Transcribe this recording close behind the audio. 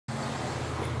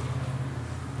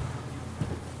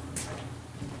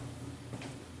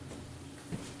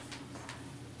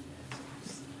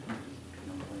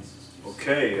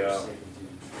Okay,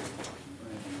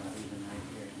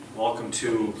 welcome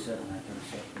to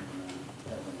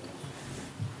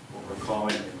what we're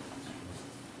calling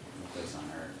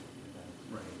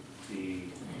the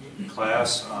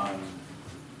class on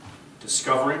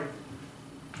discovering,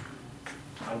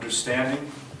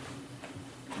 understanding,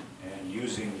 and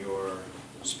using your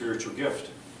spiritual gift.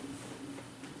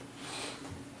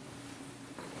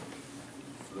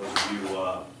 For those of you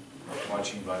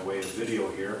watching by way of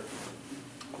video here,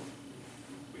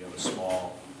 we have a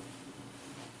small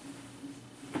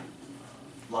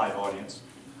live audience,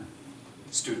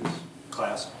 students,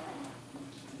 class.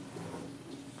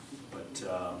 But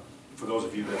for those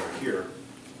of you that are here,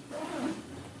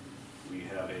 we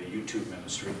have a YouTube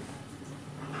ministry,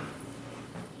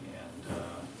 and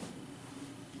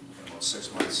about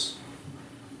 6 months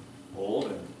old,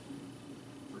 and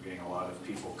we're getting a lot of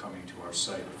people coming to our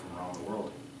site from around the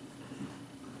world.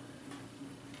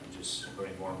 I'm just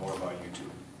learning more and more about YouTube,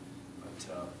 but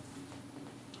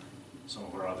some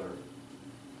of our other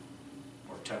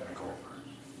more technical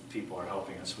people are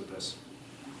helping us with this.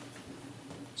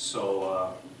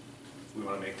 So we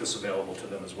want to make this available to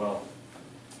them as well.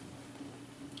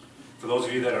 For those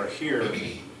of you that are here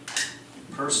in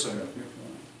person,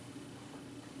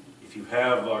 if you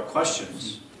have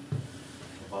questions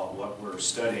about what we're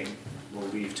studying, we'll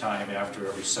leave time after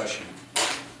every session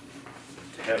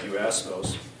to have you ask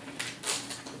those.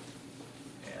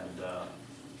 And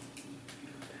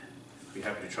be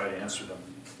happy to try to answer them.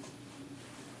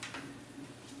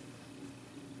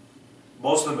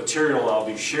 Most of the material I'll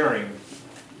be sharing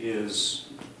is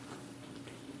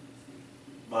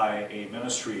by a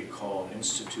ministry called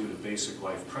Institute of Basic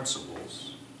Life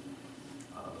Principles.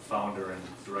 The founder and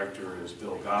director is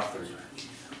Bill Gothard.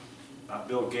 Not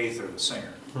Bill Gaither, the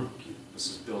singer. This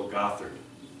is Bill Gothard.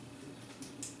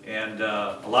 And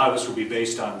a lot of this will be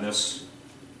based on this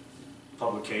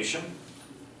publication,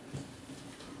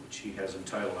 which he has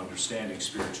entitled Understanding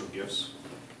Spiritual Gifts.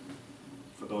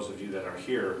 For those of you that are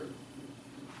here,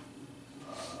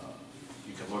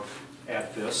 you can look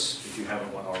at this, if you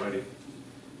haven't one already,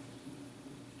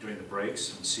 during the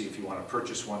breaks, and see if you want to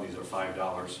purchase one. These are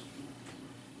 $5.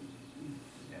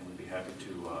 And we'd be happy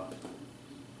to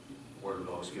order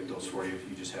those, get those for you.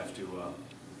 You just have to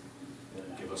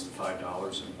give us the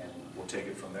 $5 and we'll take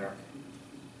it from there.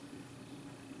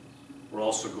 We're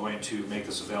also going to make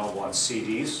this available on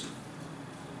CDs.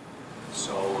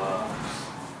 So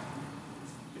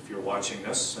if you're watching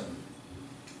this and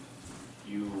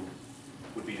you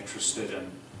would be interested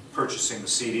in purchasing the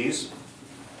CDs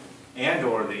and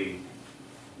or the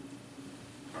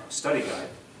study guide,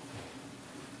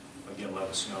 again, let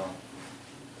us know.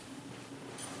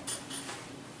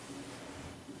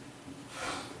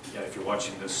 Yeah, if you're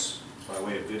watching this by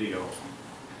way of video, you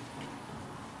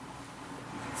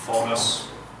can phone us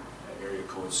at area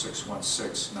code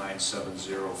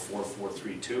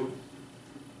 616-970-4432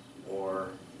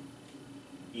 or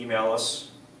email us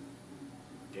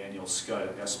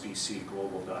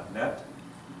danielscott@sbcglobal.net,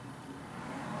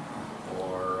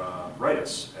 or write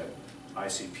us at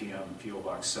ICPM P.O.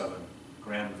 Box 7,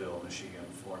 Granville, Michigan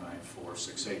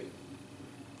 49468.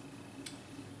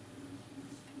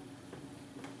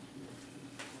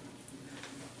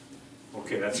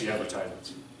 Okay, that's the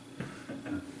advertisements.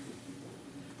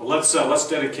 But let's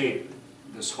dedicate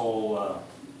this whole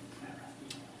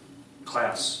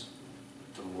class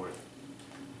to the Lord.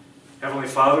 Heavenly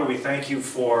Father, we thank you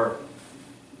for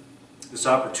this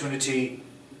opportunity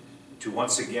to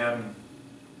once again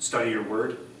study your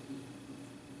word.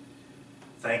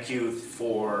 Thank you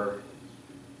for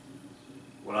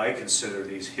what I consider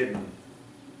these hidden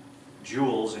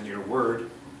jewels in your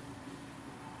word.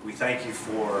 We thank you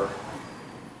for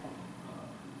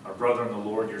our brother in the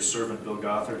Lord, your servant Bill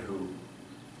Gothard, who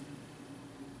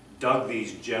dug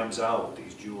these gems out,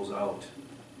 these jewels out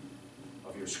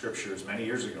of your scriptures many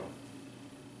years ago,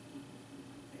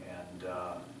 and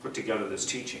put together this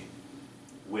teaching,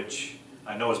 which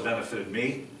I know has benefited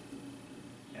me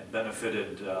and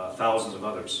benefited thousands of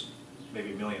others,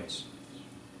 maybe millions.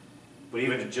 But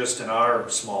even just in our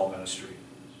small ministry,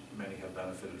 many have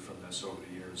benefited from this over the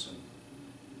years. And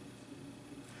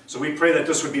so we pray that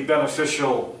this would be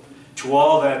beneficial to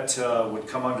all that would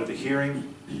come under the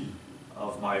hearing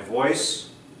of my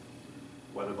voice,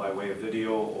 whether by way of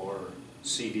video or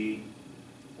CD,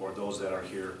 or those that are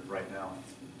here right now.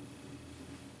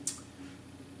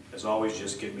 As always,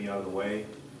 just get me out of the way.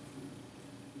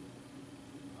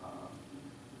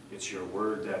 It's your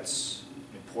word that's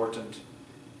important,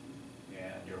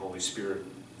 and your Holy Spirit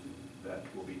that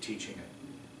will be teaching it.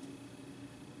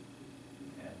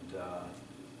 And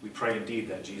we pray indeed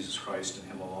that Jesus Christ and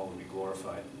Him alone would be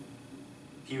glorified.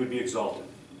 He would be exalted.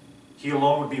 He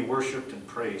alone would be worshipped and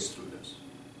praised through this.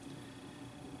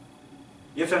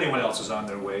 If anyone else is on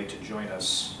their way to join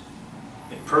us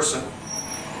in person,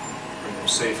 bring them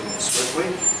safely and swiftly.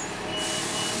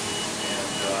 And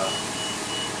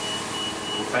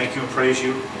we'll thank you and praise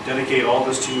you and dedicate all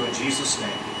this to you in Jesus' name.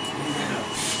 Amen.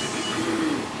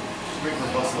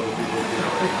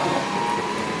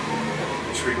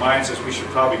 Which reminds us we should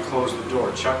probably close the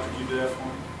door. Chuck, could you do that for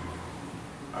me?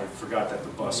 I forgot that the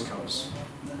bus comes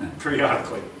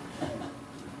periodically.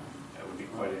 That would be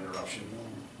quite an interruption.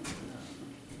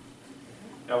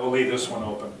 Now we'll leave this one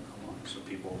open so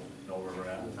people know where we're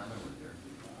at.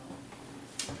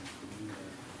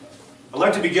 I'd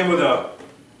like to begin with a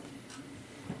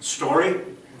story,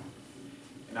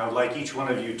 and I would like each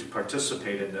one of you to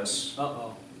participate in this.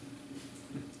 Uh-oh.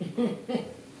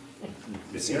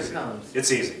 It's Here it easy. comes.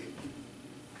 It's easy.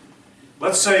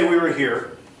 Let's say we were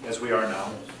here, as we are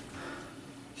now,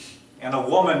 and a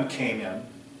woman came in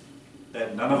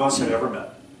that none of us had ever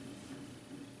met.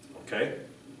 Okay?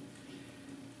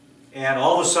 And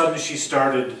all of a sudden she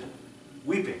started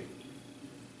weeping.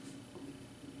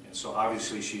 And so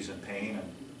obviously she's in pain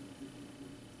and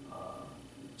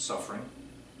suffering.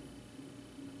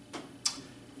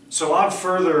 So on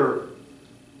further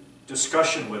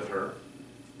discussion with her,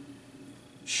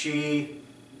 she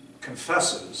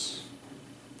confesses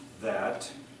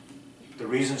that the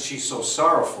reason she's so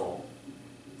sorrowful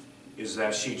is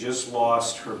that she just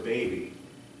lost her baby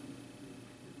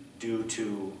due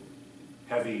to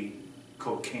heavy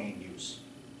cocaine use.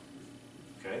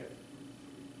 Okay?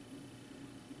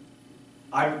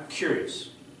 I'm curious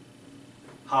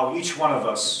how each one of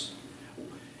us,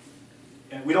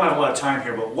 and we don't have a lot of time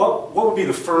here, but what would be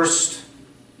the first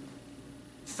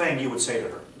thing you would say to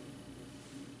her?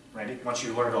 Randy, once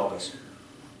you learned all this.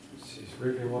 She's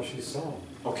reaping what she's sowing.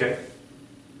 Okay.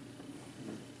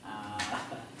 I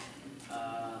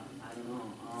don't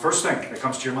know. First thing that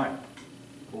comes to your mind.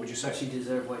 What would you say? She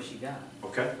deserved what she got.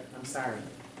 Okay. I'm sorry.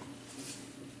 It's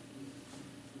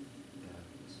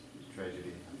a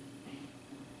tragedy.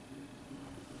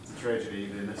 It's a tragedy.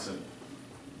 The innocent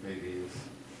baby is.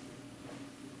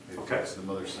 Okay. It's the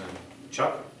mother's sin.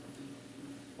 Chuck?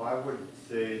 Well, I would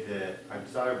say that I'm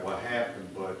sorry what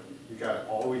happened, but you gotta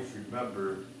always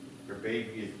remember your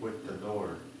baby is with the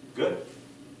Lord. Good.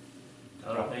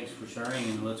 Oh, thanks for sharing,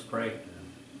 and let's pray.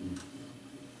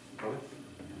 Brother?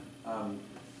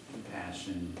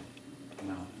 Compassion, you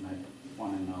know, and I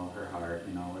want to know her heart,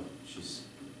 you know, she's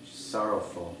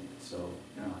sorrowful, so,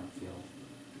 you know, I feel,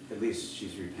 at least she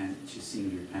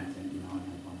seems repentant, you know, and I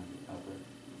want to help her.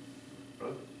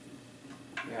 Brother?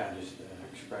 Yeah, just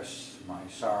express my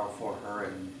sorrow for her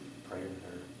and pray with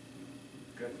her.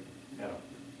 Good. Yeah.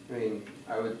 I mean,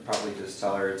 I would probably just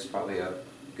tell her it's probably a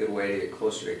good way to get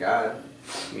closer to God.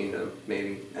 I mean, to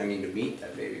meet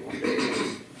that baby one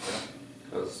day.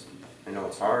 Because I know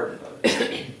it's hard, but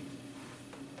yeah.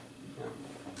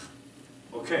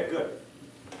 Okay, good.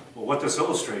 Well, what this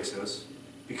illustrates is,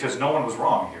 because no one was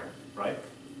wrong here, right?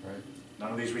 Right.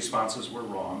 None of these responses were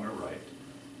wrong or right.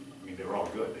 I mean, they were all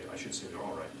good. I should say they're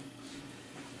all right.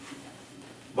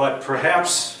 But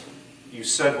perhaps you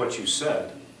said what you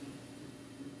said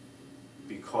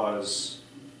because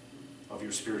of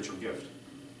your spiritual gift.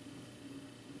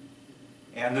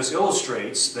 And this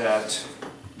illustrates that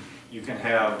you can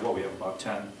have, well, we have about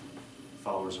 10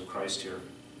 followers of Christ here,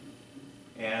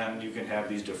 and you can have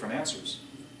these different answers.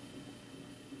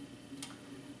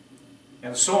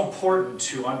 And it's so important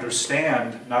to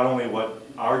understand not only what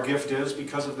our gift is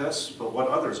because of this, but what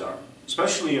others are,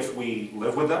 especially if we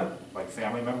live with them, like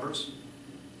family members,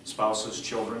 spouses,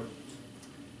 children,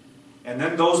 and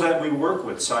then those that we work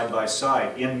with side by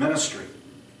side in ministry.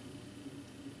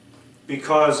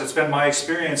 Because it's been my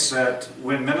experience that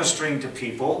when ministering to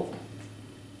people,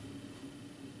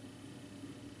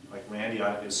 like Randy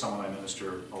is someone I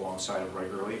minister alongside of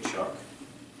regularly, Chuck,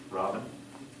 Robin,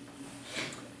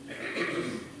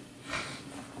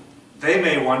 they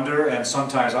may wonder, and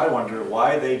sometimes I wonder,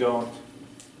 why they don't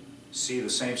see the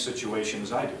same situation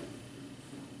as I do.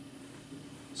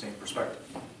 Same perspective.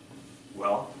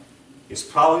 Well, it's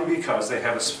probably because they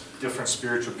have a different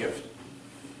spiritual gift.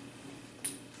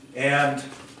 And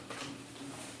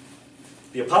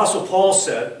the Apostle Paul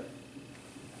said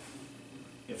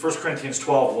in 1 Corinthians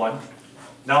 12:1,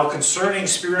 "Now concerning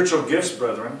spiritual gifts,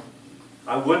 brethren,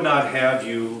 I would not have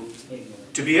you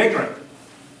to be ignorant."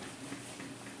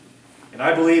 And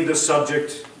I believe this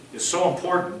subject is so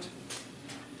important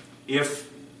if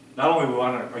not only we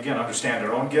want to, again, understand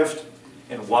our own gift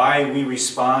and why we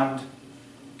respond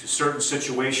to certain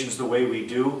situations the way we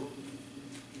do,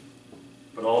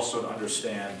 but also to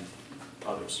understand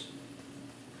others.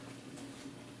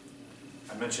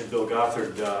 I mentioned Bill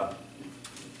Gothard.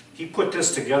 He put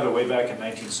this together way back in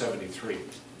 1973.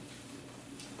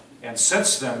 And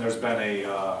since then, there's been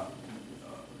a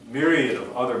myriad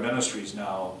of other ministries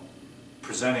now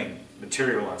presenting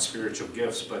material on spiritual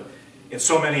gifts, but in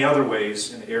so many other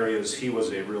ways, in areas, he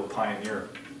was a real pioneer.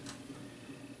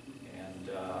 And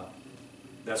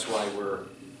that's why we're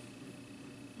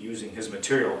using his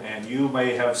material. And you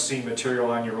may have seen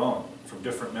material on your own from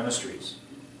different ministries.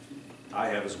 I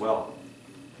have as well.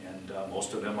 And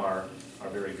most of them are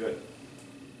very good.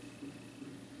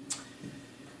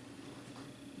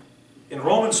 In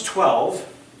Romans 12,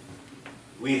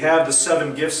 we have the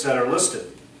 7 gifts that are listed.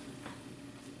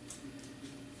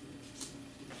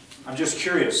 I'm just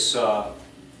curious, the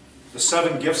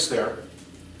 7 gifts there,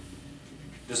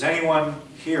 does anyone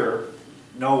here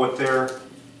know what their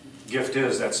gift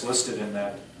is that's listed in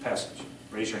that passage?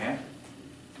 Raise your hand.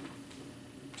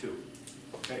 2.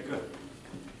 Okay, good.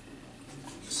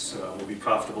 This will be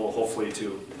profitable, hopefully,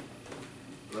 to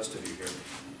the rest of you here.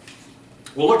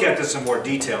 We'll look at this in more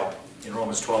detail in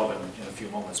Romans 12 in a few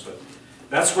moments, but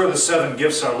that's where the 7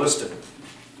 gifts are listed.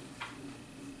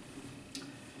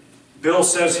 Bill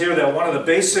says here that one of the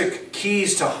basic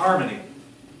keys to harmony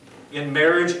in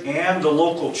marriage and the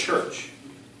local church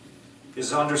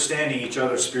is understanding each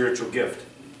other's spiritual gift.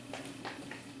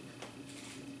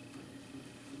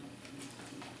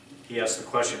 He asked the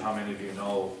question, how many of you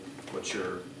know what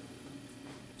your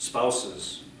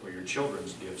spouse's or your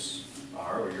children's gifts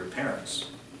are, or your parents'?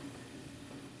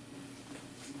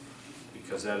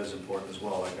 Because that is important as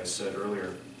well, like I said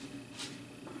earlier.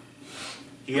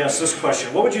 He asked this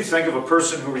question, what would you think of a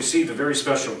person who received a very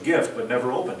special gift but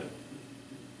never opened it?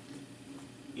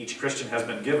 Each Christian has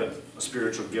been given a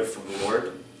spiritual gift from the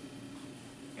Lord.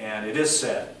 And it is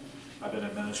sad, I've been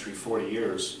in ministry 40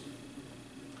 years,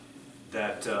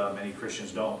 that many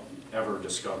Christians don't ever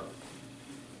discover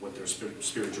what their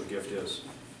spiritual gift is.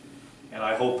 And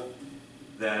I hope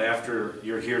that after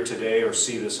you're here today or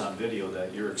see this on video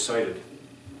that you're excited,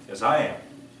 as I am,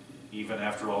 even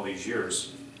after all these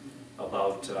years,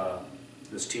 about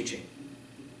this teaching.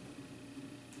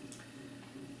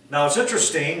 Now it's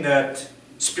interesting that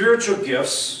spiritual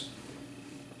gifts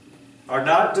are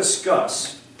not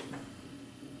discussed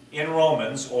in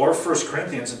Romans or 1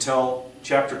 Corinthians until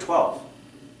chapter 12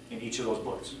 in each of those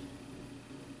books.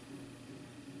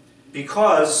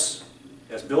 Because,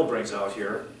 as Bill brings out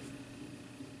here,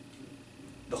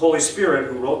 the Holy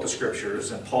Spirit who wrote the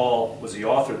scriptures, and Paul was the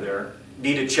author there,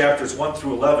 needed chapters 1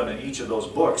 through 11 in each of those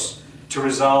books to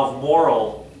resolve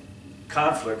moral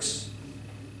conflicts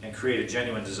and create a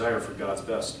genuine desire for God's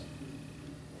best.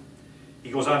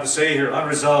 He goes on to say here,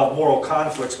 unresolved moral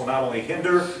conflicts will not only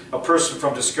hinder a person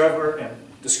from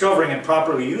discovering and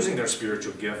properly using their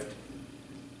spiritual gift,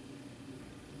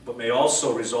 but may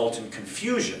also result in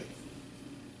confusion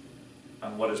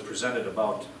on what is presented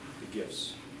about the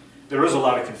gifts. There is a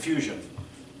lot of confusion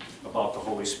about the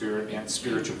Holy Spirit and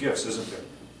spiritual gifts, isn't there?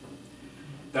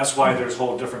 That's why there's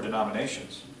whole different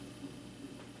denominations,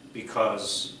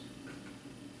 because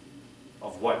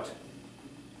of what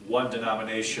one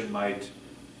denomination might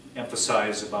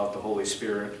emphasize about the Holy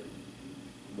Spirit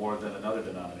more than another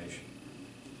denomination.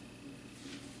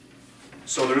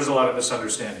 So there is a lot of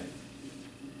misunderstanding.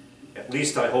 At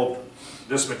least I hope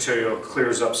this material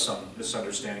clears up some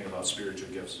misunderstanding about spiritual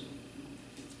gifts.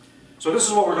 So this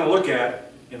is what we're going to look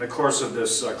at in the course of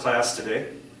this class today.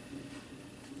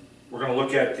 We're going to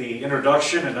look at the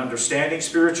introduction and understanding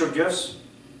spiritual gifts.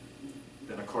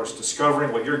 Then, of course,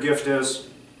 discovering what your gift is.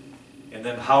 And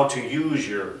then how to use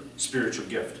your spiritual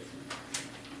gift.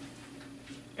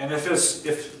 And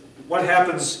if what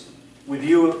happens with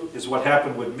you is what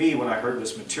happened with me when I heard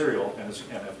this material and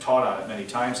have taught on it many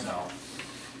times now,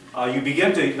 you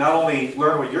begin to not only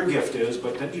learn what your gift is,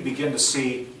 but then you begin to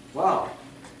see, wow,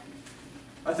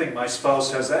 I think my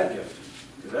spouse has that gift,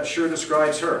 because that sure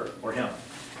describes her or him.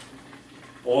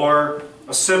 Or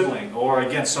a sibling, or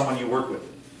again, someone you work with.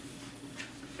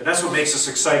 And that's what makes this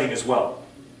exciting as well.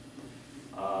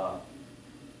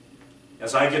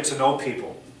 As I get to know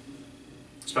people,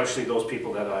 especially those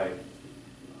people that I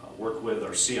work with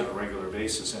or see on a regular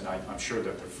basis, and I'm sure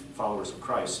that they're followers of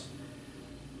Christ,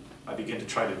 I begin to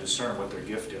try to discern what their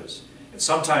gift is. And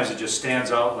sometimes it just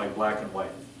stands out like black and white.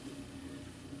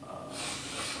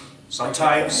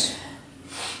 Sometimes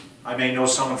I may know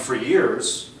someone for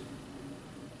years,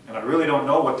 and I really don't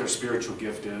know what their spiritual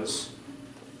gift is,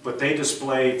 but they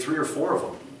display 3 or 4 of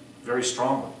them very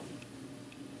strongly.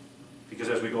 Because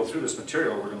as we go through this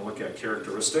material, we're going to look at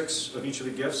characteristics of each of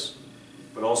the gifts,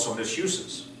 but also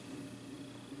misuses.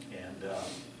 And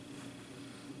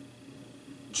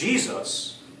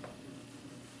Jesus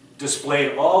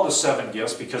displayed all the 7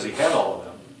 gifts because he had all of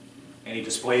them, and he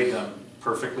displayed them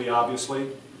perfectly, obviously,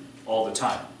 all the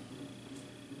time,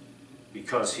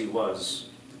 because he was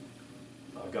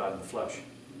God in the flesh.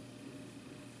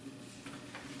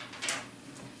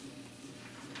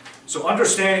 So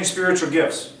understanding spiritual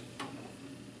gifts.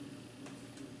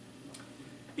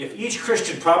 If each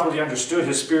Christian properly understood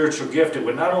his spiritual gift, it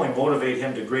would not only motivate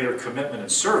him to greater commitment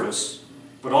and service,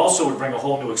 but also would bring a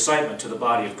whole new excitement to the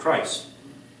body of Christ.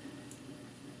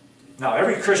 Now,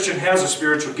 every Christian has a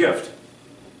spiritual gift,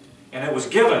 and it was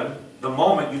given the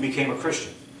moment you became a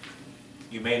Christian.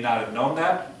 You may not have known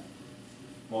that.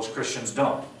 Most Christians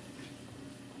don't.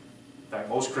 In fact,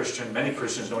 many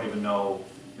Christians don't even know,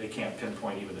 they can't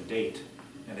pinpoint even a date,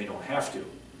 and they don't have to,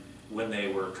 when they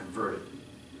were converted.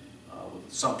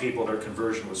 Some people, their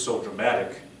conversion was so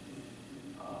dramatic,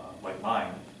 like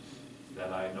mine,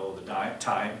 that I know the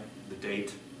time, the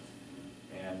date,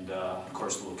 and of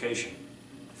course the location.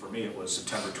 For me, it was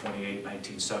September 28,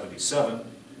 1977,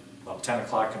 about 10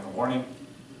 o'clock in the morning,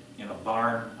 in a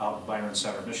barn out in Byron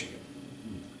Center, Michigan.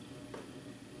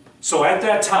 So at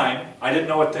that time, I didn't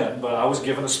know it then, but I was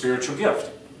given a spiritual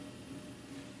gift.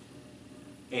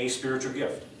 A spiritual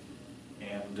gift.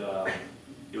 And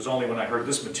it was only when I heard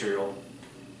this material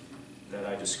that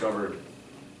I discovered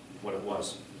what it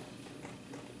was.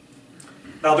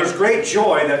 Now, there's great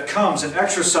joy that comes in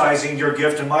exercising your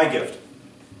gift and my gift.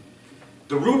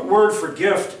 The root word for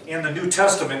gift in the New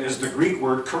Testament is the Greek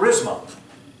word charisma.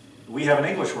 We have an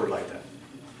English word like that,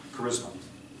 charisma.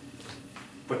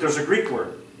 But there's a Greek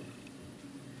word.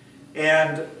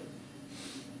 And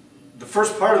the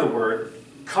first part of the word,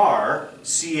 char,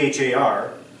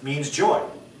 C-H-A-R, means joy.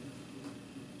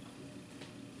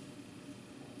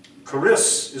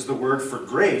 Charis is the word for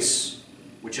grace,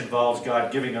 which involves God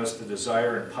giving us the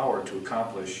desire and power to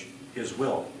accomplish His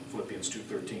will, Philippians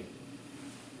 2:13.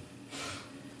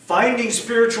 Finding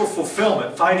spiritual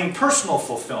fulfillment, finding personal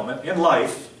fulfillment in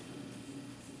life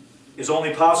is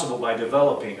only possible by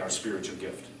developing our spiritual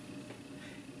gift.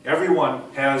 Everyone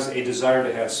has a desire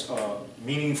to have a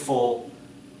meaningful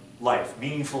life,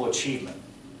 meaningful achievement.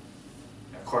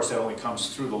 And of course, that only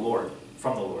comes through the Lord,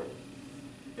 from the Lord.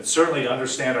 And certainly to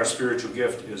understand our spiritual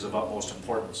gift is of utmost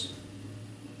importance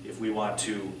if we want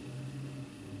to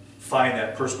find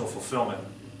that personal fulfillment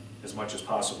as much as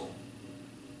possible.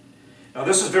 Now,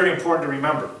 this is very important to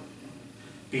remember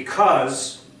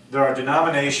because there are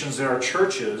denominations, there are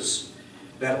churches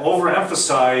that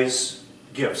overemphasize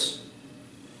gifts.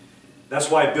 That's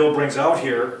why Bill brings out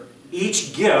here,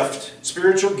 each gift,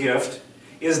 spiritual gift,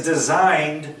 is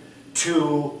designed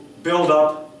to build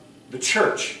up the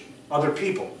church, other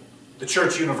people, the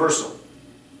church universal.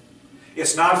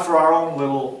 It's not for our own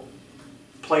little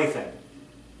plaything.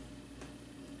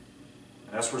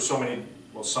 And that's where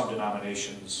some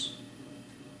denominations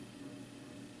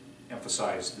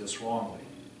emphasize this wrongly.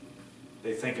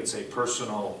 They think it's a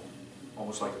personal,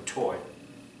 almost like a toy.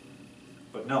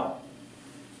 But no.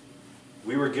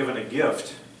 We were given a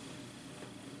gift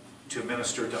to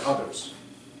minister to others,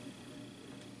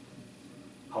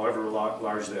 however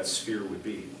large that sphere would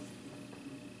be.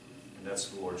 And that's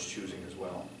the Lord's choosing as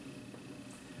well.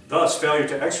 Thus, failure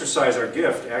to exercise our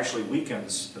gift actually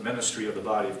weakens the ministry of the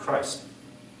body of Christ.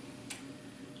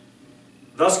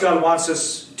 Thus, God wants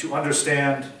us to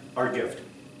understand our gift.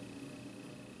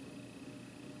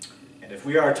 And if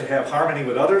we are to have harmony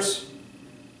with others,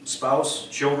 spouse,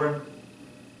 children,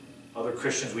 other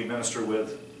Christians we minister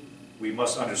with, we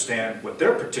must understand what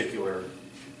their particular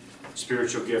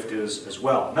spiritual gift is as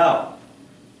well. Now,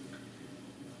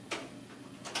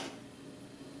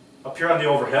 up here on the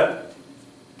overhead,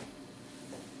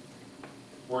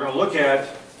 we're going to look at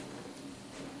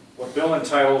what Bill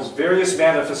entitles various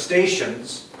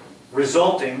manifestations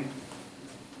resulting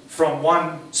from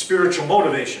one spiritual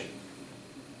motivation.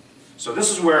 So this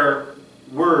is where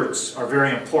words are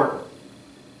very important.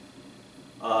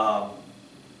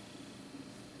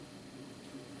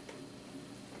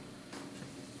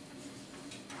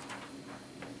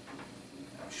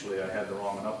 Actually, I had the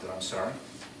wrong one up there, I'm sorry.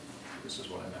 This is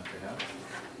what I meant to have.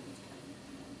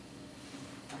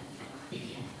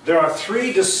 There are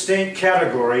three distinct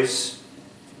categories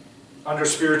under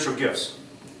spiritual gifts.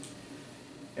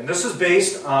 And this is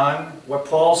based on what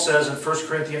Paul says in 1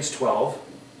 Corinthians 12.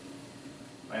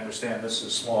 I understand this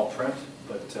is small print,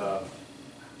 but I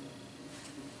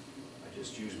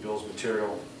just used Bill's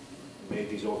material and made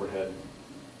these overhead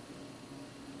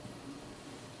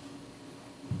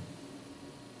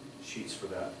sheets for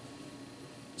that.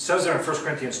 It says there in 1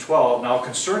 Corinthians 12, now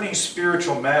concerning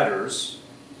spiritual matters,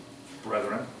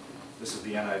 brethren, this is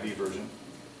the NIV version,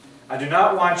 I do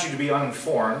not want you to be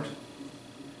uninformed.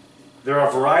 There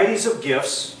are varieties of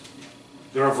gifts,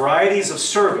 there are varieties of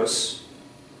service,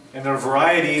 and there are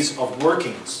varieties of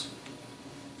workings.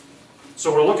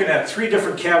 So we're looking at 3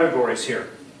 different categories here.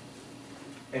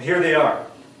 And here they are.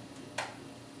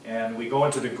 And we go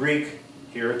into the Greek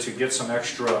here to get some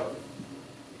extra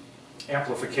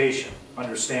amplification,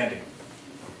 understanding.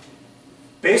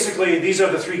 Basically, these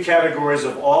are the 3 categories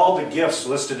of all the gifts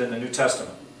listed in the New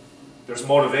Testament. There's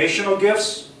motivational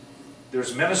gifts,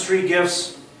 there's ministry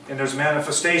gifts, and there's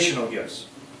manifestational gifts.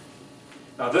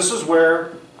 Now this is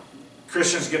where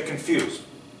Christians get confused.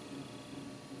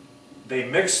 They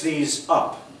mix these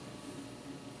up.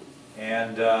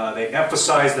 And they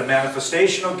emphasize the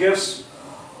manifestational gifts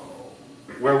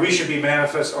where we should be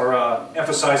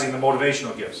emphasizing the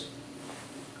motivational gifts.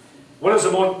 What is the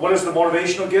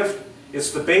motivational gift?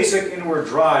 It's the basic inward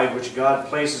drive which God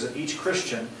places in each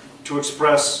Christian to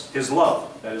express His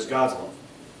love, that is God's love.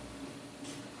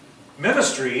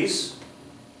 Ministries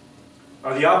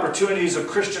are the opportunities of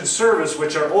Christian service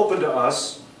which are open to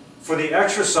us for the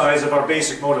exercise of our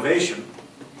basic motivation.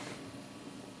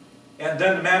 And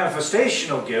then the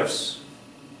manifestational gifts,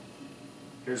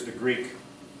 here's the Greek,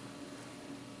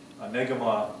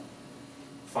 anegma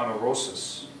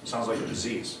phanerosis, sounds like a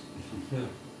disease. I'm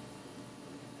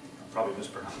probably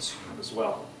mispronouncing it as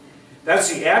well.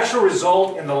 That's the actual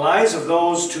result in the lives of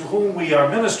those to whom we are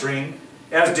ministering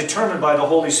as determined by the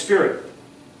Holy Spirit.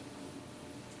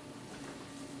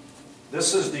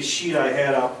 This is the sheet I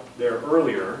had up there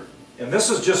earlier, and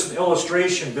this is just an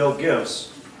illustration Bill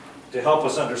gives to help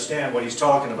us understand what he's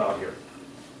talking about here.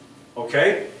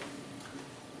 Okay?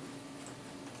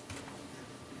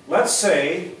 Let's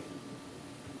say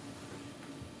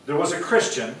there was a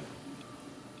Christian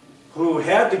who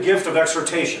had the gift of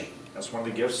exhortation. That's one of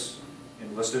the gifts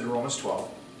listed in Romans 12.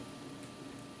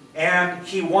 And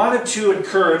he wanted to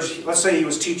encourage, let's say he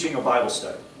was teaching a Bible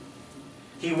study.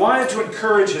 He wanted to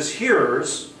encourage his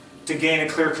hearers to gain a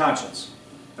clear conscience.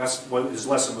 That's what his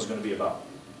lesson was going to be about.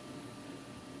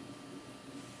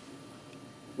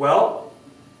 Well,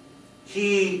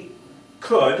 he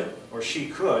could, or she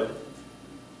could,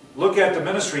 look at the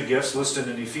ministry gifts listed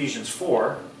in Ephesians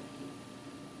 4.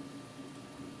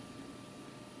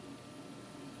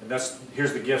 And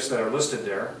here's the gifts that are listed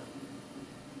there.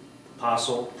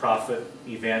 Apostle, prophet,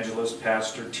 evangelist,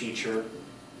 pastor, teacher,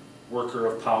 worker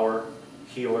of power,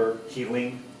 healer,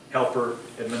 healing, helper,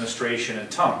 administration,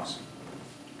 and tongues.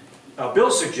 Now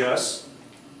Bill suggests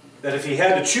that if he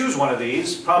had to choose one of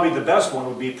these, probably the best one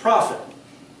would be prophet.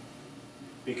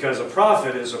 Because a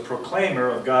prophet is a proclaimer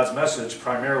of God's message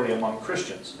primarily among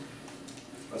Christians.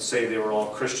 Let's say they were all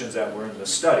Christians that were in the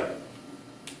study.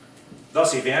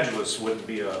 Thus, evangelist wouldn't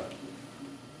be a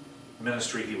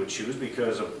ministry he would choose,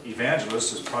 because an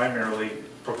evangelist is primarily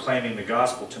proclaiming the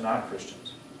gospel to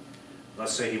non-Christians.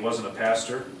 Let's say he wasn't a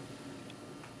pastor,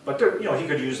 but there, he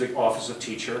could use the office of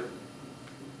teacher.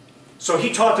 So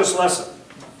he taught this lesson,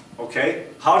 okay?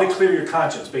 How to clear your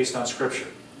conscience based on Scripture,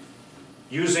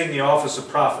 using the office of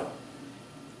prophet.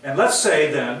 And let's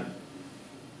say then,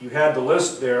 you had the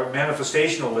list there,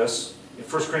 manifestational list, in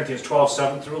 1 Corinthians 12,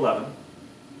 7 through 11.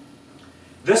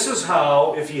 This is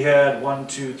how, if he had 1,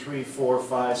 2, 3, 4,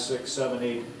 5, 6, 7,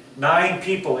 8, 9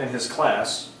 people in his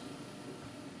class,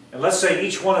 and let's say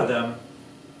each one of them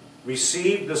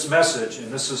received this message,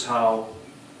 and this is how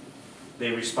they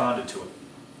responded to it.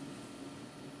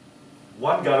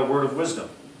 One got a word of wisdom.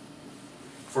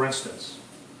 For instance,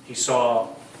 he saw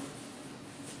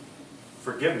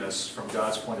forgiveness from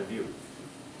God's point of view.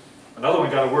 Another one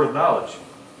got a word of knowledge,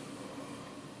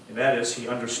 and that is he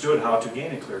understood how to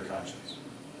gain a clear conscience.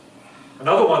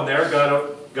 Another one there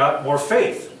got more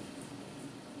faith,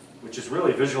 which is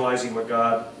really visualizing what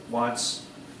God wants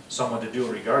someone to do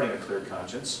regarding a clear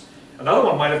conscience. Another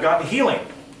one might have gotten healing.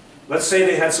 Let's say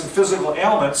they had some physical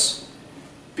ailments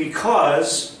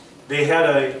because they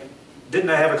didn't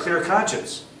have a clear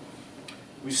conscience.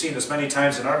 We've seen this many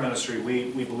times in our ministry.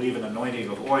 We believe in anointing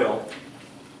of oil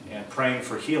and praying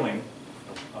for healing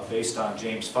based on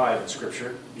James 5 in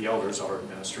Scripture. The elders are in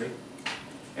ministry.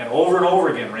 And over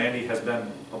again, Randy has been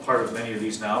a part of many of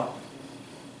these now.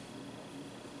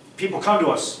 People come to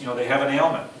us, they have an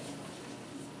ailment.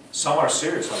 Some are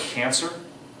serious, like cancer.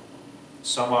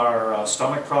 Some are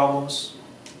stomach problems,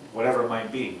 whatever it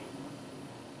might be.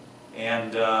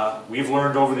 And we've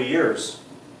learned over the years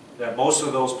that most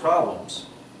of those problems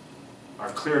are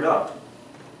cleared up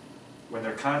when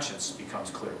their conscience becomes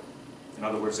clear. In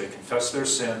other words, they confess their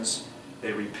sins,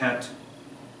 they repent,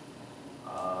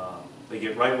 they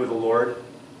get right with the Lord,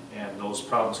 and those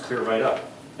problems clear right up.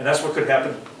 And that's what could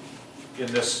happen in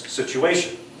this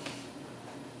situation.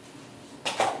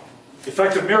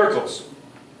 Effective miracles.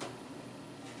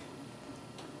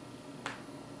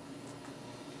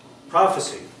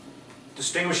 Prophecy,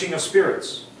 distinguishing of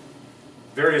spirits,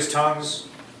 various tongues,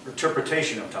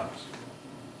 interpretation of tongues.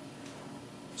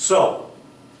 So,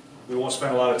 we won't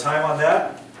spend a lot of time on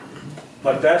that,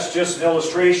 but that's just an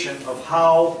illustration of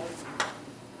how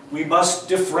we must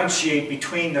differentiate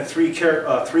between the three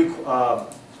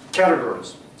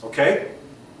categories, okay?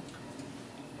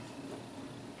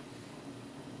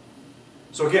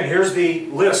 So again, here's the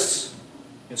lists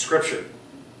in Scripture.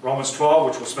 Romans 12,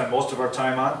 which we'll spend most of our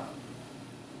time on.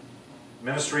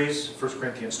 Ministries, 1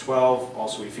 Corinthians 12,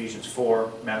 also Ephesians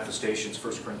 4, manifestations,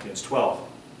 1 Corinthians 12.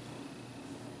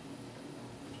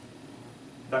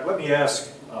 In fact, let me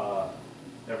ask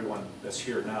everyone that's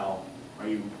here now, are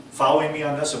you following me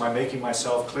on this? Am I making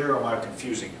myself clear, or am I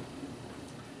confusing you?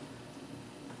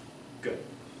 Good.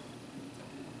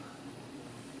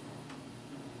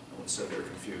 No one said they're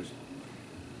confused.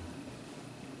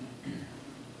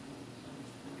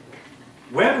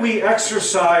 When we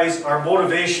exercise our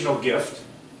motivational gift,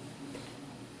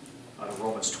 out of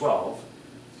Romans 12,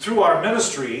 through our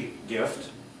ministry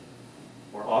gift,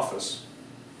 or office,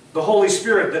 the Holy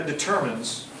Spirit then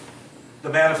determines the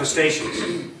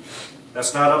manifestations.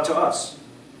 That's not up to us.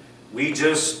 We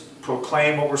just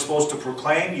proclaim what we're supposed to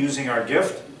proclaim using our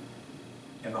gift,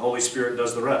 and the Holy Spirit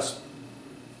does the rest.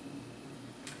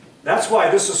 That's why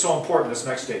this is so important, this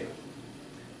next statement.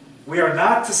 We are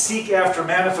not to seek after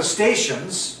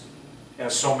manifestations,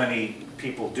 as so many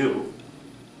people do,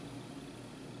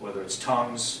 whether it's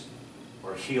tongues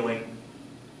or healing.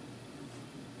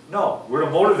 No, we're to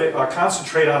motivate or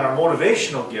concentrate on our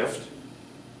motivational gift,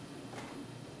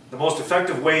 the most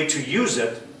effective way to use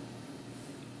it,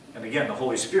 and again, the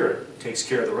Holy Spirit takes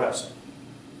care of the rest.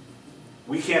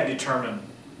 We can't determine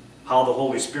how the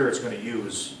Holy Spirit's going to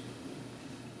use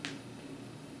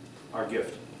our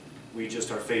gift. We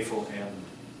just are faithful in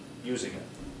using it.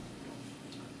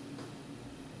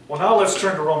 Well, now let's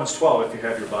turn to Romans 12 if you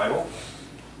have your Bible.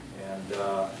 And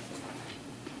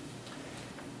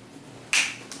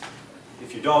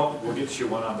if you don't, we'll get you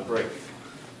one on the break.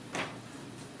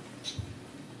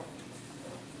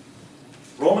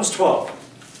 Romans 12.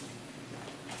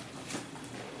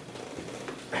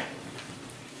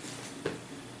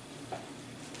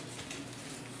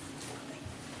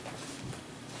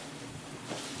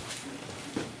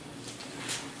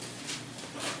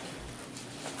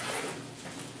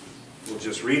 We'll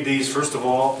just read these first of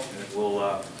all, and we'll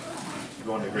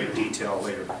go into great detail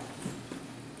later.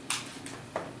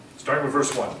 Starting with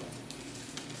verse 1.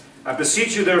 I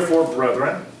beseech you therefore,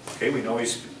 brethren, okay, we know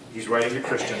he's writing to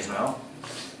Christians now,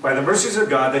 by the mercies of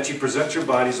God, that you present your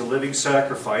bodies a living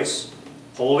sacrifice,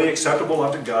 holy, acceptable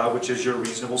unto God, which is your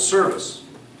reasonable service.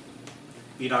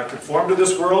 Be not conformed to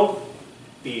this world,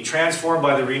 be transformed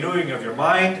by the renewing of your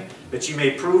mind, that you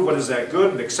may prove what is that good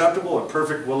and acceptable and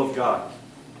perfect will of God.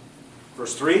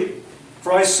 Verse 3,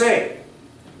 for I say,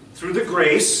 through the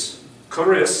grace,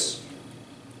 charis,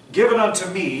 given unto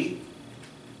me,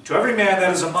 to every man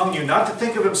that is among you, not to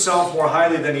think of himself more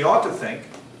highly than he ought to think,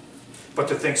 but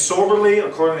to think soberly,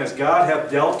 according as God hath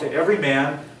dealt to every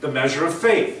man the measure of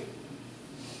faith.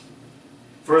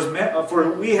 For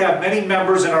we have many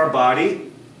members in our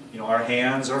body, our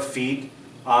hands, our feet,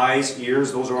 eyes,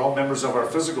 ears, those are all members of our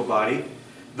physical body.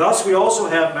 Thus we also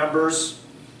have members,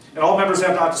 and all members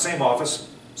have not the same office,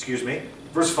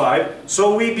 Verse 5,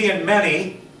 so we being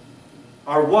many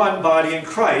are one body in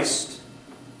Christ,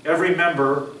 everyone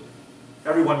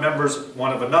members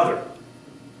one of another.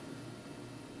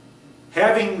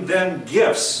 Having then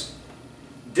gifts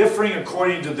differing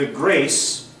according to the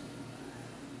grace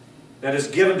that is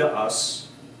given to us.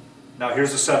 Now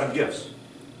here's the 7 gifts.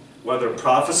 Whether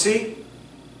prophecy,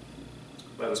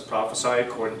 let us prophesy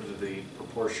according to the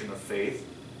proportion of faith.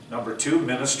 Number 2,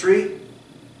 ministry.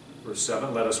 Verse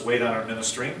 7, let us wait on our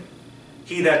ministering.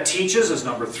 He that teaches is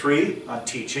number 3, on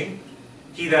teaching.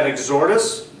 He that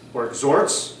exhorts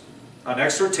on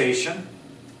exhortation.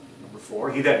 Number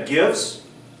 4, he that gives,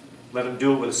 let him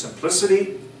do it with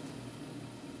simplicity.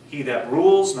 He that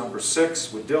rules, number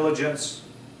 6, with diligence.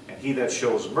 And he that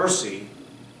shows mercy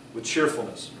with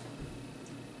cheerfulness.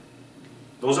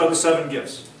 Those are the 7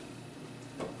 gifts.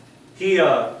 He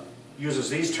uses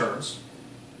these terms: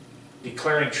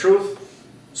 declaring truth,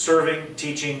 serving,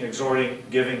 teaching, exhorting,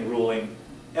 giving, ruling,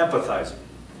 empathizing,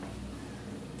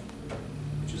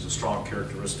 which is a strong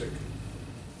characteristic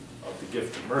of the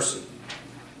gift of mercy.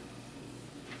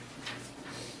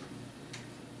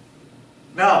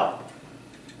 Now,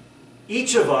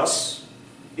 Each of us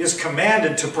is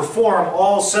commanded to perform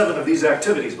all 7 of these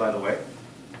activities, by the way.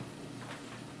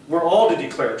 We're all to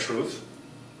declare truth.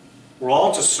 We're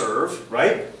all to serve,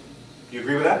 right? Do you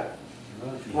agree with that?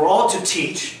 We're all to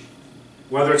teach,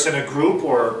 whether it's in a group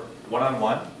or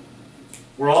one-on-one.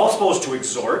 We're all supposed to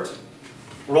exhort.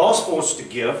 We're all supposed to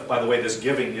give. By the way, this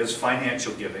giving is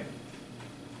financial giving.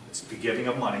 It's the giving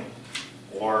of money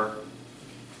or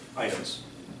items.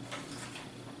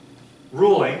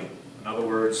 Ruling, in other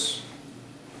words,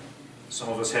 some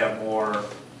of us have more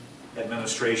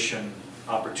administration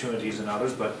opportunities than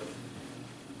others, but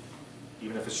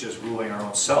even if it's just ruling our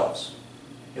own selves.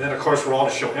 And then, of course, we're all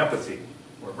to show empathy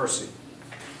or mercy.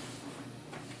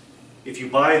 If you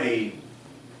buy the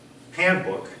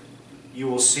handbook, you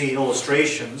will see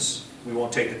illustrations, we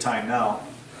won't take the time now,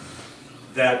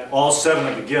 that all 7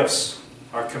 of the gifts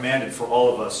are commanded for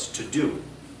all of us to do.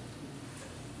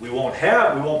 We won't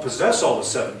possess all the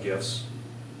 7 gifts,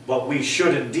 but we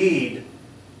should indeed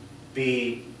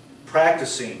be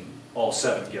practicing all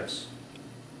 7 gifts.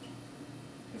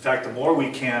 In fact, the more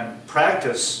we can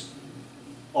practice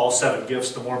all 7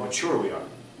 gifts, the more mature we are.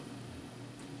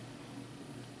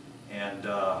 And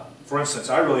for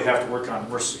instance, I really have to work on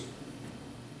mercy.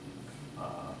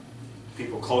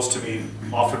 People close to me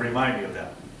often remind me of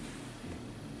that.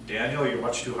 Daniel, you're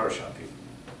much too harsh on people.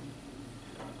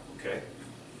 Okay?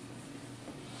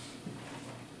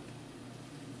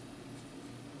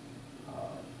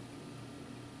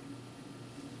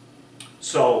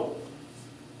 So,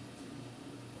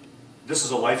 this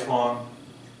is a lifelong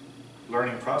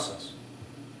learning process.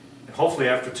 And hopefully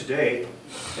after today,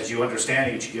 as you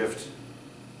understand each gift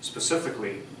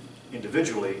specifically,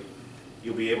 individually,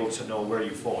 you'll be able to know where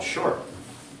you fall short.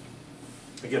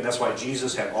 Again, that's why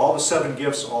Jesus had all the 7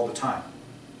 gifts all the time.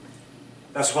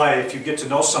 That's why if you get to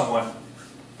know someone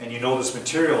and you know this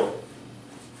material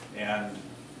and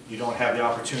you don't have the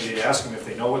opportunity to ask them if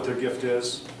they know what their gift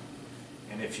is,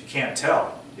 and if you can't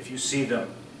tell, if you see them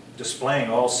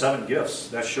displaying all 7 gifts,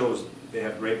 that shows they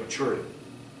have great maturity,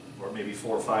 or maybe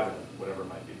 4 or 5 of them, whatever it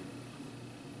might be.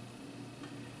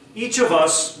 Each of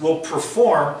us will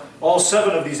perform all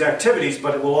 7 of these activities,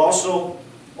 but it will also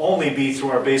only be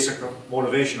through our basic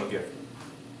motivational gift.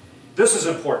 This is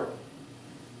important.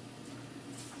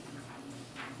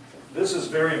 This is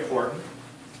very important,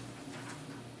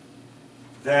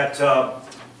 that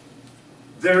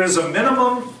there is a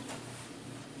minimum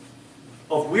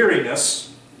of weariness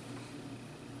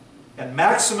and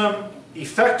maximum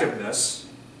effectiveness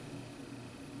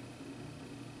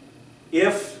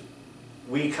if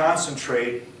we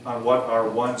concentrate on what our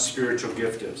one spiritual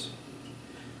gift is.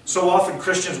 So often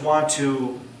Christians want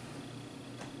to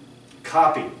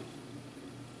copy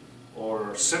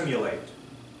or simulate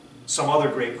some other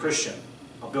great Christian,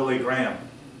 a Billy Graham,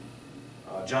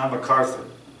 John MacArthur,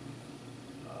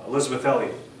 Elizabeth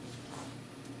Elliot.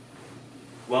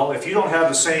 Well, if you don't have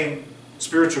the same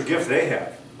spiritual gift they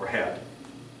have or had,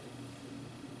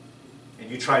 and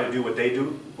you try to do what they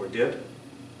do or did,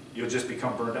 you'll just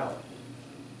become burned out.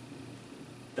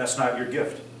 That's not your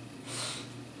gift.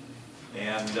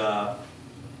 And that's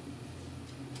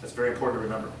very important to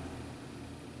remember.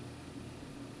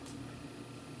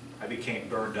 I became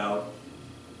burned out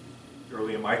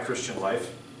early in my Christian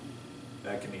life,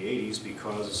 back in the 80s,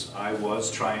 because I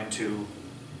was trying to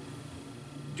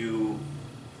do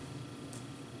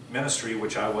ministry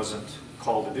which I wasn't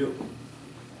called to do.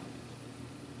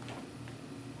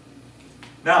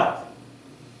 Now,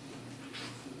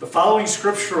 the following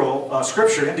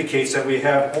scripture indicates that we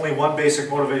have only one basic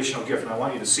motivational gift, and I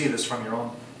want you to see this from your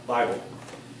own Bible.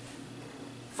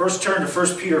 First, turn to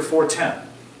 1 Peter 4:10.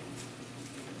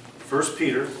 1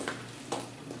 Peter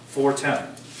 4:10.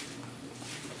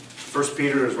 1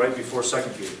 Peter is right before 2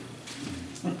 Peter.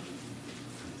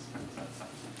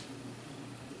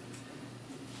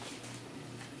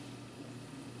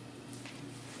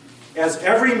 As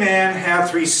every man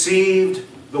hath received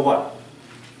the what?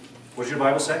 What does your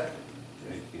Bible say?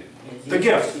 The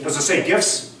gift. Does it say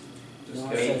gifts?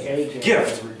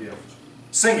 Gift.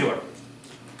 Singular.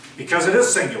 Because it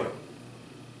is singular.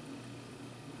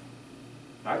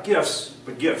 Not gifts,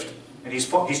 but gift. And he's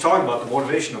talking about the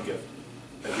motivational gift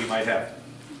that we might have.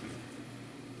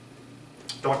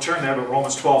 Don't turn there, but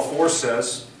Romans 12:4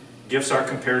 says, gifts are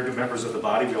compared to members of the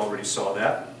body. We already saw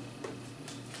that.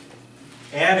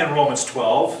 And in Romans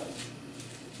 12,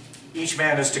 each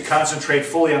man is to concentrate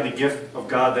fully on the gift of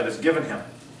God that is given him.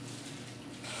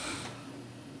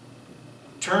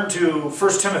 Turn to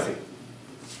 1 Timothy,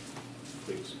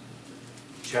 please.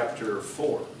 Chapter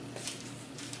 4.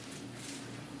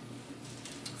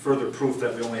 Further proof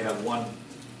that we only have one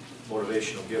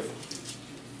motivational gift.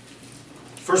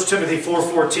 1 Timothy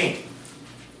 4:14.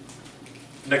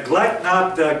 Neglect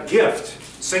not the gift,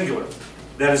 singular,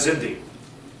 that is in thee.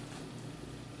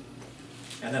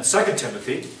 And then 2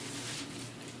 Timothy,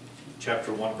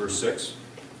 chapter 1, verse 6.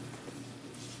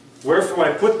 Wherefore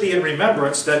I put thee in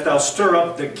remembrance that thou stir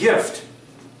up the gift,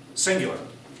 singular.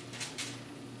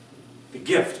 The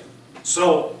gift.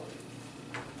 So,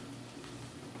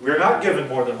 we are not given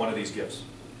more than one of these gifts,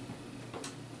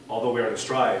 although we are to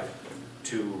strive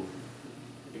to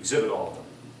exhibit all of them.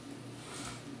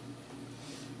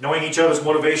 Knowing each other's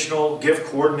motivational gift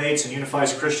coordinates and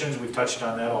unifies Christians. We've touched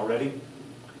on that already.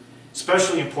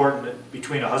 Especially important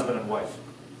between a husband and wife,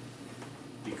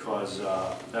 because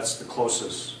that's the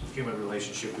closest human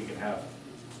relationship we can have.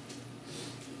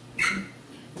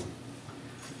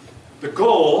 The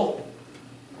goal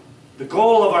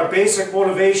of our basic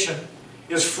motivation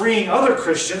is freeing other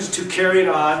Christians to carry it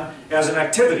on as an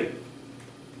activity.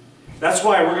 That's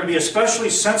why we're going to be especially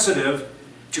sensitive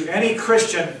to any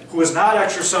Christian who is not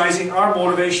exercising our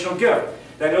motivational gift.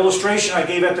 That illustration I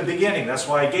gave at the beginning, that's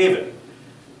why I gave it.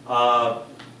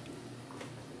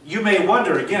 You may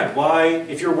wonder, again, why,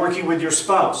 if you're working with your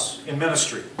spouse in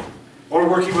ministry, or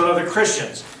working with other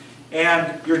Christians,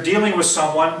 and you're dealing with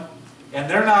someone, and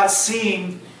they're not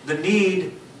seeing the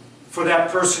need for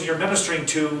that person you're ministering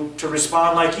to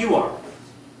respond like you are.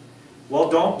 Well,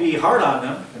 don't be hard on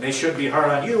them, and they shouldn't be hard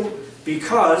on you,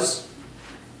 because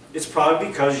it's probably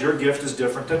because your gift is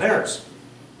different than theirs.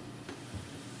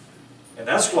 And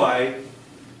that's why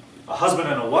a husband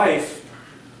and a wife,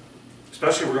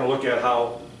 especially we're going to look at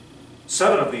how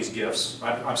 7 of these gifts,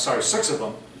 I'm sorry, 6 of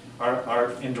them,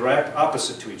 are in direct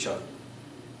opposite to each other.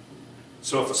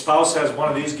 So if a spouse has one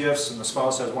of these gifts and the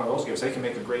spouse has one of those gifts, they can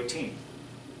make a great team.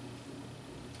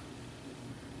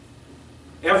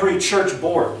 Every church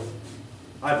board,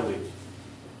 I believe,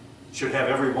 should have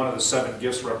every one of the 7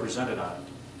 gifts represented on it.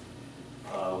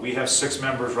 We have 6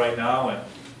 members right now, and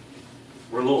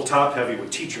we're a little top-heavy with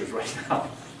teachers right now.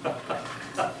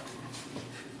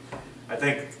 I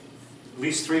think at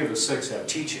least 3 of the 6 have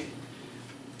teaching.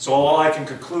 So all I can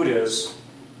conclude is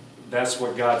that's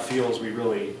what God feels we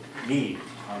really need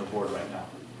on the board right now.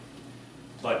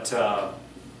 But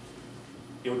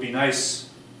it would be nice,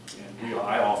 and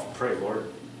I often pray,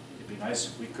 Lord, it'd be nice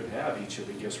if we could have each of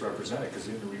the gifts represented, because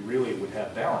then we really would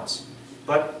have balance.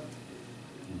 But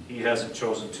He hasn't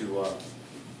chosen to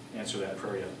answer that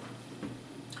prayer yet.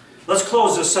 Let's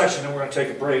close this section, and we're going to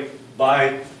take a break,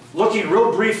 by looking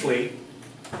real briefly,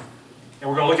 and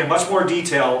we're going to look in much more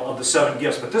detail of the 7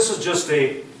 gifts. But this is just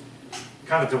a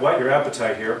kind of to whet your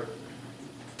appetite here.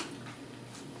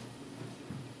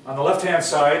 On the left-hand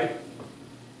side,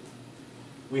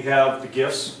 we have the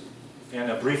gifts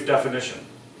and a brief definition.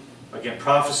 Again,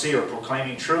 prophecy or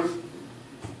proclaiming truth.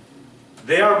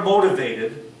 They are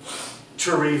motivated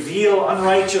to reveal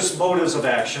unrighteous motives of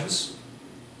actions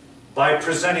by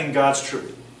presenting God's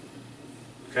truth.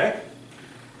 Okay?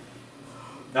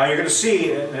 Now you're going to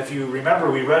see, and if you remember,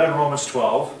 we read in Romans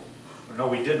 12, or no,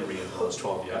 we didn't read in Romans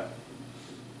 12 yet,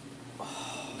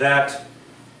 that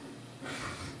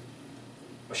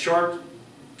a short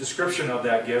description of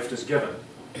that gift is given.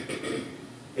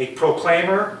 A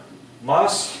proclaimer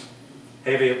must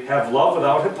have love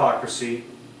without hypocrisy,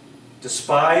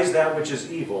 despise that which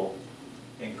is evil,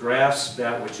 and grasp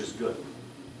that which is good.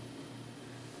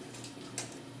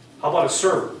 How about a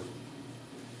server?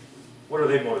 What are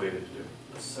they motivated to do?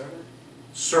 A server?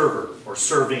 Server, or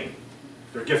serving.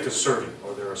 Their gift is serving,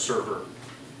 or they're a server.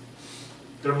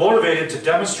 They're motivated to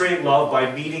demonstrate love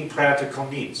by meeting practical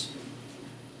needs.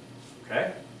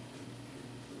 Okay?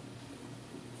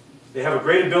 They have a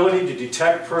great ability to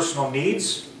detect personal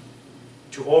needs,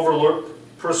 to overlook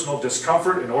personal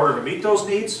discomfort in order to meet those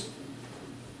needs.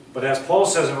 But as Paul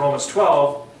says in Romans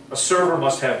 12, a server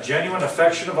must have genuine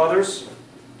affection of others,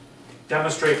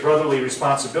 demonstrate brotherly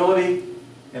responsibility,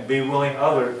 and be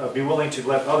willing to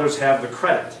let others have the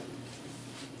credit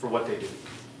for what they do.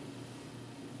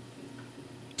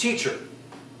 Teacher,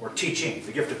 or teaching,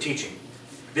 the gift of teaching.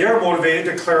 They are motivated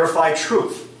to clarify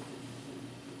truth.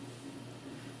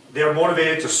 They are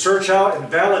motivated to search out and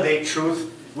validate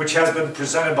truth which has been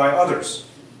presented by others.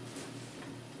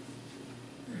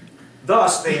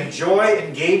 Thus, they enjoy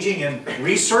engaging in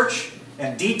research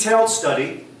and detailed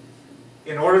study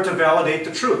in order to validate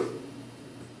the truth.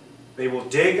 They will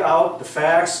dig out the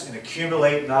facts and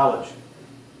accumulate knowledge.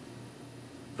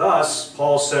 Thus,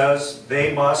 Paul says,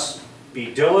 they must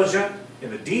be diligent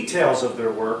in the details of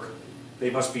their work, they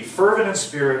must be fervent in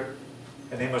spirit,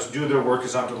 and they must do their work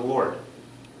as unto the Lord.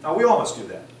 Now, we all must do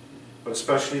that, but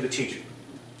especially the teaching.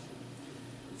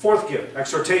 4th gift,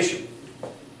 exhortation.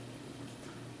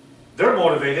 They're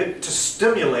motivated to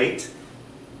stimulate,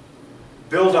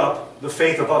 build up the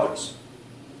faith of others,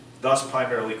 thus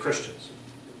primarily Christians.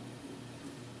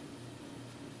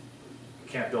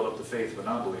 You can't build up the faith of a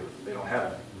non-believer. They don't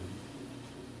have it.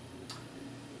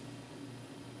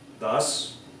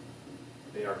 Thus,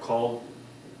 they are called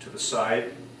to the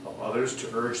side of others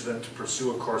to urge them to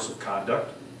pursue a course of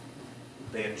conduct.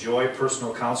 They enjoy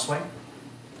personal counseling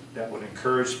that would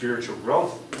encourage spiritual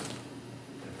growth.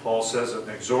 And Paul says that an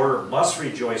exhorter must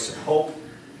rejoice in hope,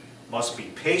 must be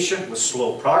patient with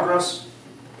slow progress,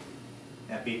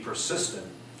 and be persistent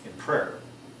in prayer.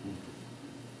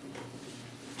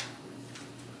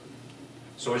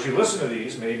 So as you listen to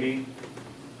these, maybe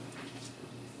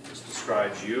this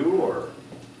describes you, or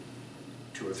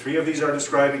 2 or 3 of these are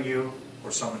describing you,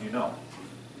 or someone you know.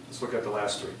 Let's look at the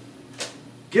last 3.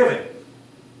 Giving.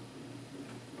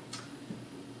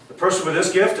 The person with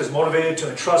this gift is motivated to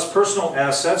entrust personal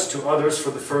assets to others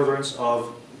for the furtherance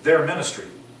of their ministry.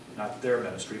 Not their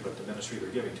ministry, but the ministry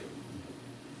they're giving to.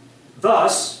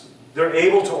 Thus, they're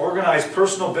able to organize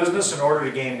personal business in order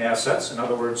to gain assets. In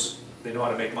other words, they know how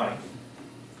to make money.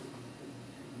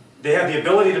 They have the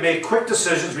ability to make quick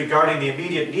decisions regarding the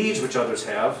immediate needs which others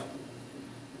have.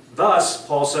 Thus,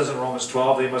 Paul says in Romans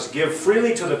 12, they must give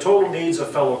freely to the total needs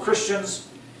of fellow Christians,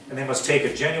 and they must take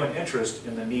a genuine interest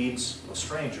in the needs of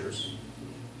strangers.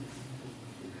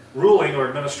 Ruling or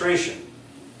administration.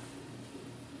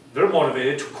 They're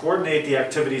motivated to coordinate the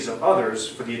activities of others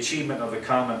for the achievement of the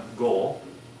common goal.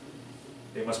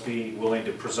 They must be willing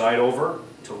to preside over,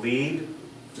 to lead,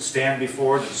 to stand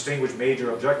before, to distinguish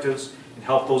major objectives, and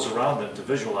help those around them to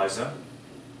visualize them.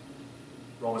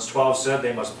 Romans 12 said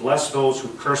they must bless those who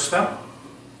curse them.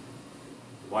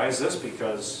 Why is this?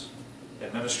 Because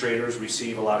administrators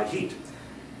receive a lot of heat.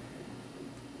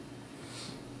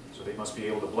 So they must be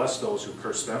able to bless those who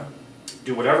curse them,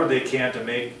 do whatever they can to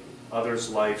make others'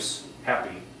 lives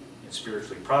happy and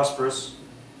spiritually prosperous.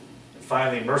 And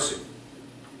finally, mercy.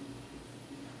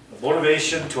 The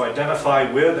motivation to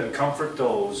identify with and comfort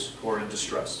those who are in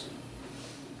distress.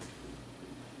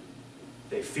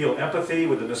 They feel empathy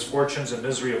with the misfortunes and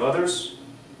misery of others,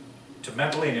 to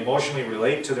mentally and emotionally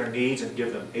relate to their needs and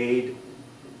give them aid.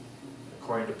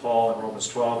 According to Paul in Romans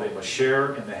 12, they must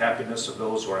share in the happiness of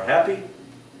those who are happy,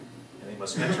 and they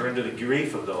must enter into the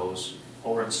grief of those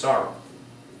who are in sorrow.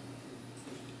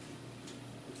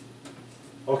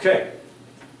 Okay.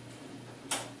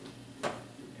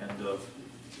 End of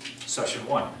session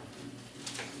 1.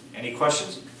 Any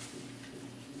questions?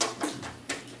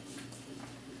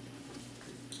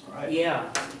 All right.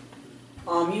 Yeah.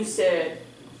 You said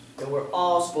that we're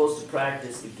all supposed to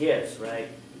practice the gifts, right?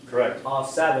 Correct. All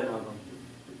 7 of them.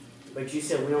 But you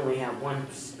said we only have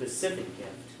one specific gift.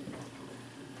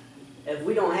 If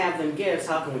we don't have them gifts,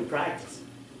 how can we practice?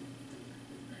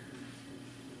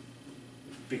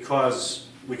 Because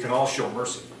we can all show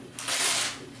mercy.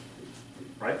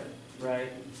 Right?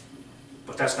 Right.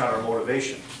 But that's not our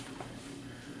motivation.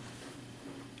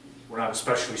 We're not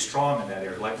especially strong in that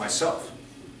area, like myself.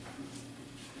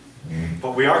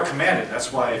 But we are commanded.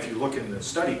 That's why if you look in the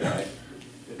study guide,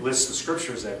 it lists the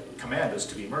scriptures that command us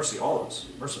to be all of us,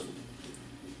 merciful.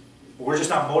 But we're just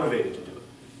not motivated to do it,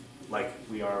 like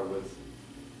we are with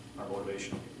our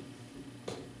motivation.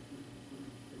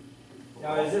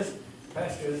 Now, is this,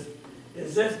 Pastor,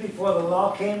 is this before the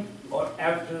law came or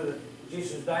after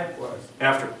Jesus died for us?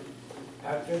 After.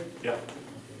 After? Yeah.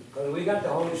 Because we got the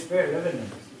Holy Spirit living in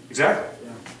us. Exactly.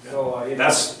 Yeah. So, you know,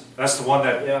 That's the one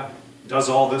that yeah, does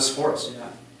all this for us. yeah.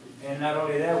 And not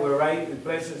only that, we're right in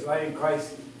places, right in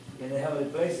Christ, in the heavenly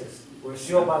places. We're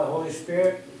sealed by the Holy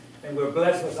Spirit, and we're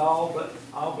blessed with all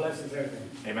blessings, everything.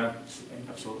 Amen. And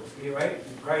Absolutely. you're right.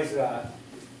 In Christ,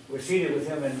 we're seated with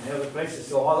Him in heavenly places.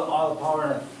 So all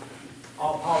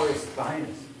power is behind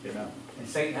us, Amen. and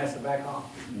Satan has to back off.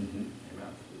 Amen.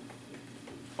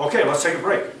 Okay, let's take a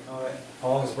break. All right. How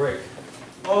long is break?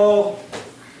 Oh,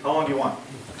 how long do you want?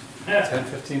 10,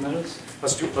 15 minutes?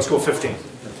 Let's go 15.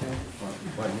 15?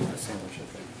 Well, I need a sandwich, I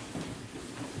think.